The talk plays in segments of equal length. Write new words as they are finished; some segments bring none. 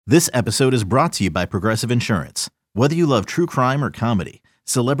This episode is brought to you by Progressive Insurance. Whether you love true crime or comedy,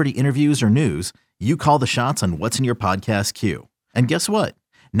 celebrity interviews or news, you call the shots on what's in your podcast queue. And guess what?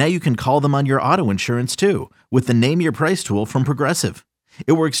 Now you can call them on your auto insurance too with the Name Your Price tool from Progressive.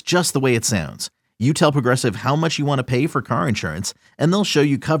 It works just the way it sounds. You tell Progressive how much you want to pay for car insurance, and they'll show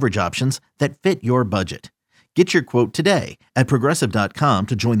you coverage options that fit your budget. Get your quote today at Progressive.com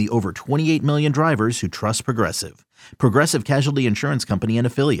to join the over 28 million drivers who trust Progressive. Progressive Casualty Insurance Company and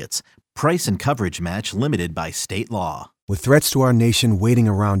Affiliates. Price and coverage match limited by state law. With threats to our nation waiting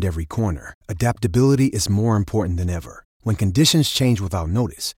around every corner, adaptability is more important than ever. When conditions change without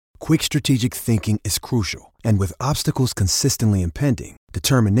notice, quick strategic thinking is crucial. And with obstacles consistently impending,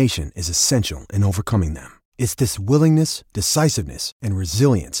 determination is essential in overcoming them. It's this willingness, decisiveness, and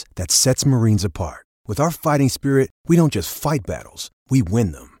resilience that sets Marines apart. With our fighting spirit, we don't just fight battles, we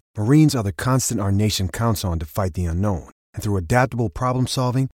win them. Marines are the constant our nation counts on to fight the unknown. And through adaptable problem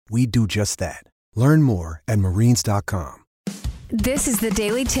solving, we do just that. Learn more at marines.com. This is the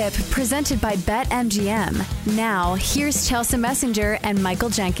Daily Tip presented by BetMGM. Now, here's Chelsea Messenger and Michael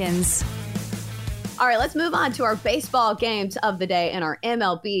Jenkins. All right, let's move on to our baseball games of the day and our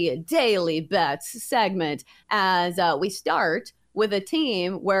MLB Daily Bets segment as we start with a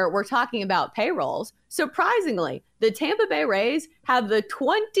team where we're talking about payrolls. Surprisingly, the Tampa Bay Rays have the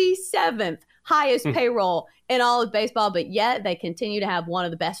 27th highest payroll in all of baseball, but yet they continue to have one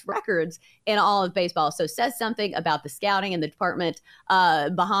of the best records in all of baseball. So says something about the scouting and the department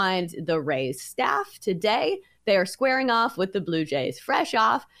behind the Rays staff. Today, they are squaring off with the Blue Jays, fresh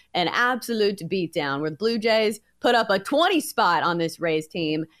off an absolute beatdown where the Blue Jays put up a 20 spot on this Rays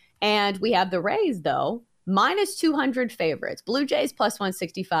team. And we have the Rays, though, minus 200 favorites. Blue Jays plus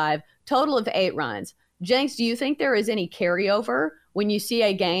 165, total of 8 runs. Jenks, do you think there is any carryover when you see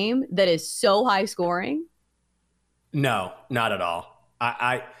a game that is so high scoring? No, not at all.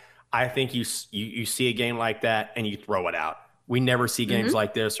 I think you see a game like that and you throw it out. We never see games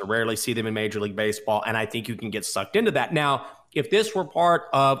like this or rarely see them in Major League Baseball, and I think you can get sucked into that. Now, if this were part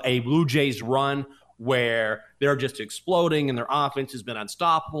of a Blue Jays run where they're just exploding and their offense has been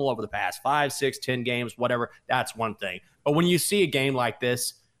unstoppable over the past 5, 6, 10 games, whatever, that's one thing. But when you see a game like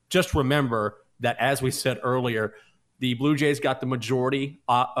this, just remember that, as we said earlier, the Blue Jays got the majority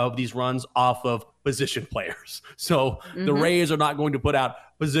of these runs off of position players. So the Rays are not going to put out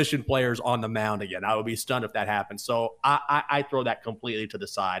position players on the mound again. I would be stunned if that happened. So I throw that completely to the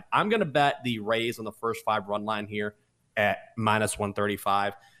side. I'm going to bet the Rays on the first 5 run line here at minus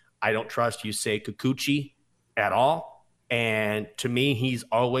 135. I don't trust Yusei Kikuchi at all. And to me, he's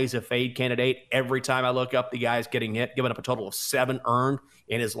always a fade candidate. Every time I look up, the guy's getting hit, giving up a total of 7 earned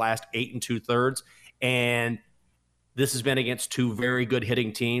in his last 8 2/3. And this has been against 2 very good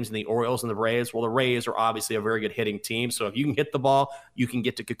hitting teams, in the Orioles and the Rays. Well, the Rays are obviously a very good hitting team. So if you can hit the ball, you can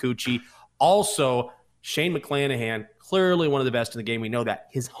get to Kikuchi. Also, Shane McClanahan, clearly one of the best in the game. We know that.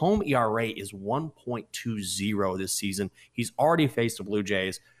 His home ERA is 1.20 this season. He's already faced the Blue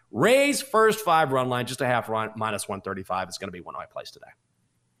Jays. Rays first 5 run line, just a half run, minus 135 is going to be one of my plays today.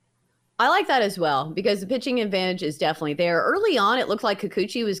 I like that as well because the pitching advantage is definitely there. Early on, it looked like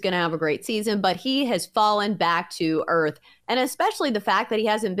Kikuchi was going to have a great season, but he has fallen back to earth, and especially the fact that he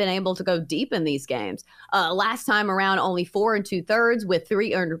hasn't been able to go deep in these games. Last time around, only 4 2/3 with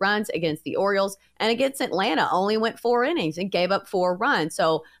 3 earned runs against the Orioles, and against Atlanta, only went 4 innings and gave up 4 runs.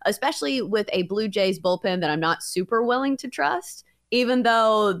 So especially with a Blue Jays bullpen that I'm not super willing to trust, even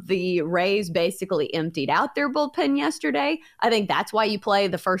though the Rays basically emptied out their bullpen yesterday, I think that's why you play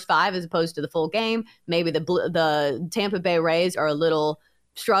the first 5 as opposed to the full game. Maybe the Tampa Bay Rays are a little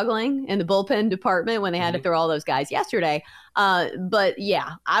struggling in the bullpen department when they had to throw all those guys yesterday. But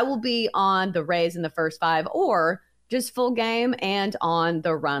yeah, I will be on the Rays in the first 5 or just full game and on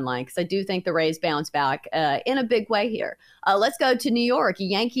the run line because I do think the Rays bounce back in a big way here. Let's go to New York.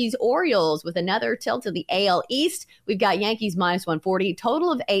 Yankees-Orioles with another tilt to the AL East. We've got Yankees minus 140,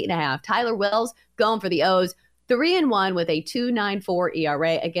 total of 8.5. Tyler Wells going for the O's, 3-1 with a 2.94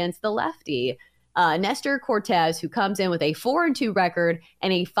 ERA against the lefty. Nestor Cortez, who comes in with a 4-2 record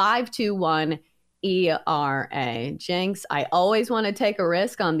and a 5.21 ERA. Jenks, I always want to take a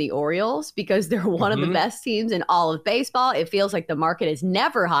risk on the Orioles because they're one of the best teams in all of baseball. It feels like the market is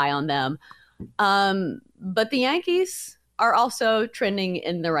never high on them. But the Yankees are also trending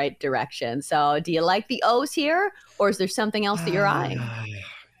in the right direction. So do you like the O's here, or is there something else that you're eyeing?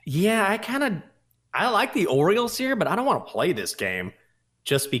 Yeah, I like the Orioles here, but I don't want to play this game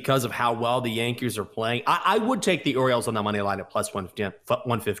just because of how well the Yankees are playing. I would take the Orioles on the money line at plus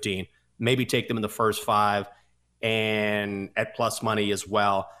 115. Maybe take them in the first 5 and at plus money as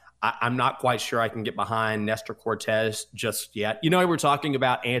well. I'm not quite sure I can get behind Nestor Cortez just yet. We're talking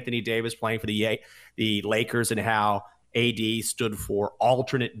about Anthony Davis playing for the Lakers and how AD stood for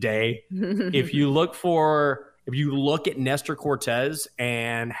alternate day. If you look at Nestor Cortez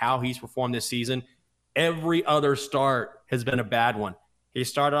and how he's performed this season, every other start has been a bad one. He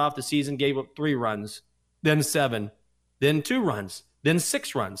started off the season, gave up 3 runs, then 7, then 2 runs, then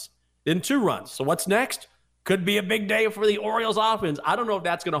 6 runs, then 2 runs. So what's next? Could be a big day for the Orioles offense. I don't know if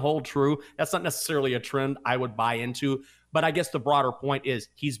that's going to hold true. That's not necessarily a trend I would buy into. But I guess the broader point is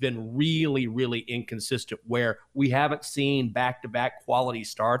he's been really, really inconsistent where we haven't seen back-to-back quality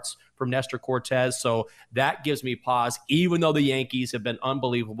starts from Nestor Cortez. So that gives me pause, even though the Yankees have been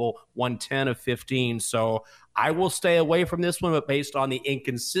unbelievable, won 10 of 15. So I will stay away from this one, but based on the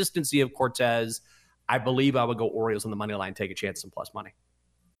inconsistency of Cortez, I believe I would go Orioles on the money line, take a chance on plus money.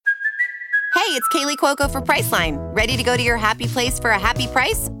 Hey, it's Kaylee Cuoco for Priceline. Ready to go to your happy place for a happy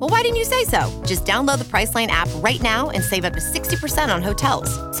price? Well, why didn't you say so? Just download the Priceline app right now and save up to 60% on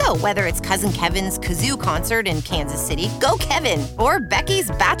hotels. So whether it's Cousin Kevin's Kazoo Concert in Kansas City, go Kevin, or Becky's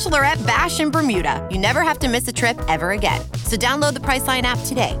Bachelorette Bash in Bermuda, you never have to miss a trip ever again. So download the Priceline app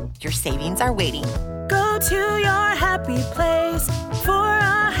today. Your savings are waiting. Go to your happy place for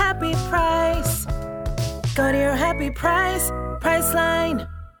a happy price. Go to your happy price, Priceline.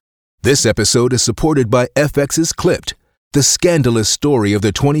 This episode is supported by FX's Clipped, the scandalous story of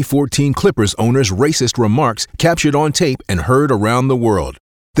the 2014 Clippers owner's racist remarks captured on tape and heard around the world.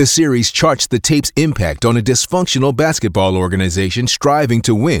 The series charts the tape's impact on a dysfunctional basketball organization striving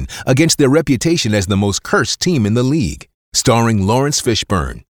to win against their reputation as the most cursed team in the league. Starring Lawrence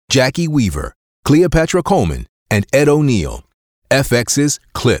Fishburne, Jackie Weaver, Cleopatra Coleman, and Ed O'Neill. FX's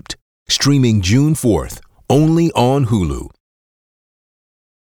Clipped, streaming June 4th, only on Hulu.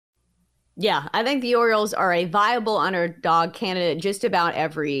 Yeah, I think the Orioles are a viable underdog candidate just about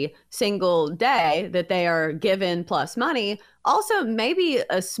every single day that they are given plus money. Also, maybe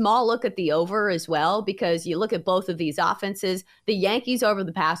a small look at the over as well, because you look at both of these offenses. The Yankees over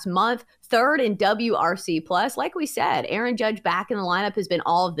the past month, 3rd in WRC plus. Like we said, Aaron Judge back in the lineup has been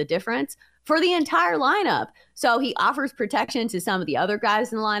all of the difference for the entire lineup. So he offers protection to some of the other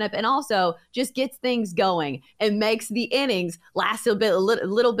guys in the lineup and also just gets things going and makes the innings last a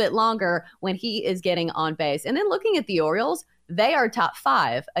little bit longer when he is getting on base. And then looking at the Orioles, they are top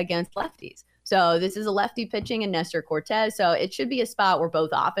 5 against lefties. So this is a lefty pitching in Nestor Cortez. So it should be a spot where both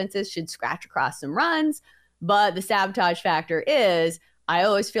offenses should scratch across some runs. But the sabotage factor is I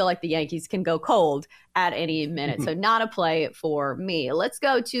always feel like the Yankees can go cold at any minute. So not a play for me. Let's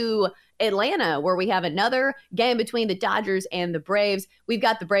go to Atlanta, where we have another game between the Dodgers and the Braves. We've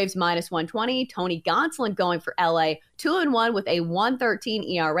got the Braves minus 120. Tony Gonsolin going for LA, 2-1 with a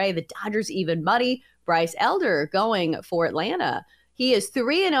 1.13 ERA. The Dodgers even money. Bryce Elder going for Atlanta. He is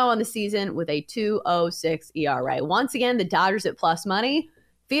 3-0 on the season with a 2.06 ERA. Once again, the Dodgers at plus money.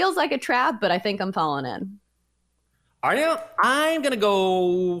 Feels like a trap, but I think I'm falling in. Are you? I'm going to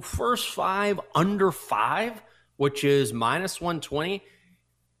go first 5 under 5, which is minus 120.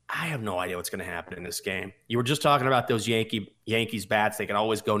 I have no idea what's going to happen in this game. You were just talking about those Yankees bats. They can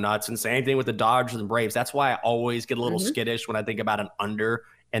always go nuts. And same thing with the Dodgers and Braves. That's why I always get a little skittish when I think about an under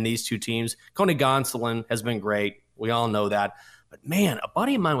and these two teams. Tony Gonsolin has been great. We all know that. But, man, a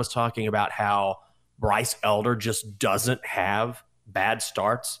buddy of mine was talking about how Bryce Elder just doesn't have bad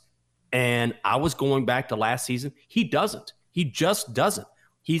starts. And I was going back to last season. He doesn't. He just doesn't.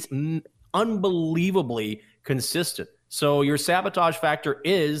 He's unbelievably consistent. So your sabotage factor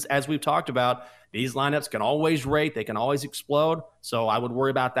is, as we've talked about, these lineups can always rate. They can always explode. So I would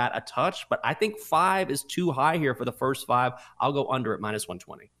worry about that a touch. But I think 5 is too high here for the first 5. I'll go under at minus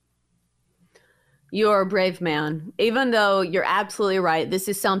 120. You're a brave man. Even though you're absolutely right, this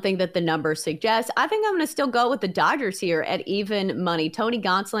is something that the numbers suggest. I think I'm going to still go with the Dodgers here at even money. Tony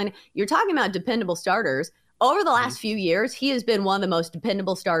Gonsolin, you're talking about dependable starters. Over the last few years, he has been one of the most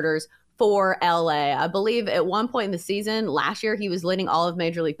dependable starters for LA. I believe at one point in the season, last year, he was leading all of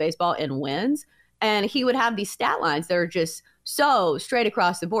Major League Baseball in wins. And he would have these stat lines that are just so straight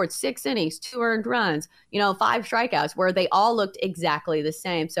across the board. 6 innings, 2 earned runs, 5 strikeouts, where they all looked exactly the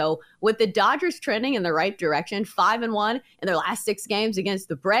same. So with the Dodgers trending in the right direction, 5-1 in their last 6 games against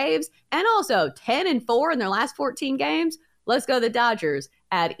the Braves, and also 10-4 in their last 14 games, let's go the Dodgers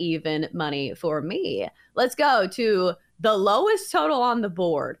at even money for me. Let's go to the lowest total on the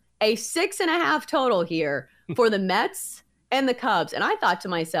board, a 6.5 total here for the Mets and the Cubs. And I thought to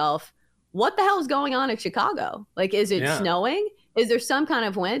myself, what the hell is going on in Chicago? Like, is it snowing? Is there some kind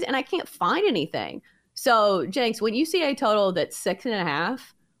of wind? And I can't find anything. So, Jenks, when you see a total that's 6.5,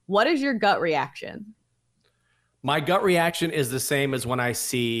 what is your gut reaction? My gut reaction is the same as when I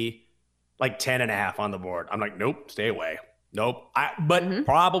see like 10.5 on the board. I'm like, nope, stay away. Nope. But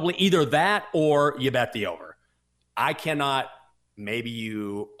probably either that or you bet the over. I cannot. Maybe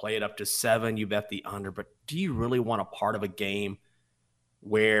you play it up to 7, you bet the under, but do you really want a part of a game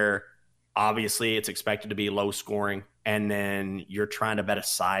where obviously it's expected to be low scoring and then you're trying to bet a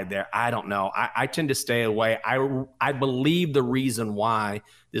side there? I don't know. I tend to stay away. I believe the reason why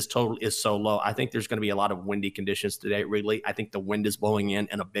this total is so low, I think there's going to be a lot of windy conditions today, really. I think the wind is blowing in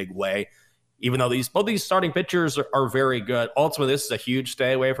a big way. Even though both these starting pitchers are very good. Ultimately, this is a huge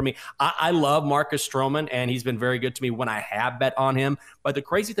stay away from me. I love Marcus Stroman, and he's been very good to me when I have bet on him. But the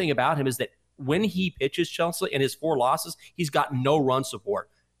crazy thing about him is that when he pitches, Chelsea, in his 4 losses, he's got no run support.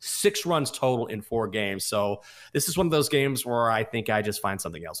 6 runs total in 4 games. So this is one of those games where I think I just find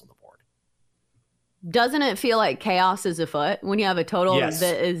something else on the board. Doesn't it feel like chaos is afoot when you have a total Yes.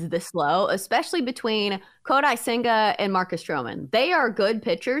 that is this low, especially between Kodai Senga and Marcus Stroman? They are good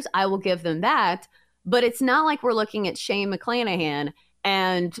pitchers. I will give them that. But it's not like we're looking at Shane McClanahan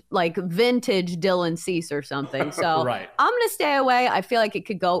and like vintage Dylan Cease or something. So Right. I'm going to stay away. I feel like it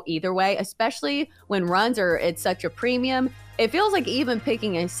could go either way, especially when runs are at such a premium. It feels like even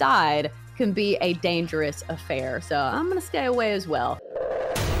picking a side can be a dangerous affair. So I'm going to stay away as well.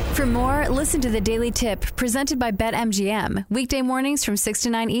 For more, listen to the Daily Tip presented by BetMGM. Weekday mornings from 6 to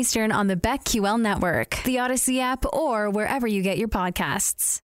 9 Eastern on the BetQL network, the Odyssey app, or wherever you get your podcasts.